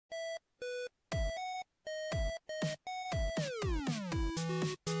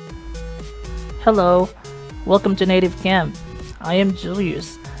Hello, welcome to Native Camp. I am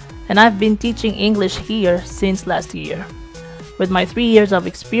Julius, and I've been teaching English here since last year. With my 3 years of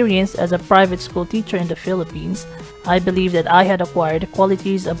experience as a private school teacher in the Philippines, I believe that I had acquired the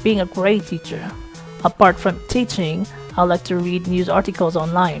qualities of being a great teacher. Apart from teaching, I like to read news articles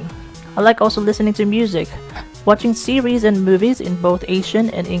online. I like also listening to music, watching series and movies in both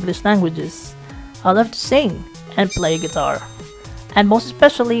Asian and English languages. I love to sing and play guitar. And most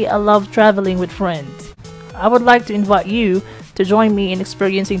especially, I love traveling with friends. I would like to invite you to join me in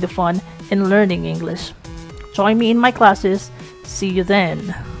experiencing the fun in learning English. Join me in my classes. See you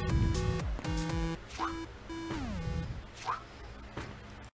then.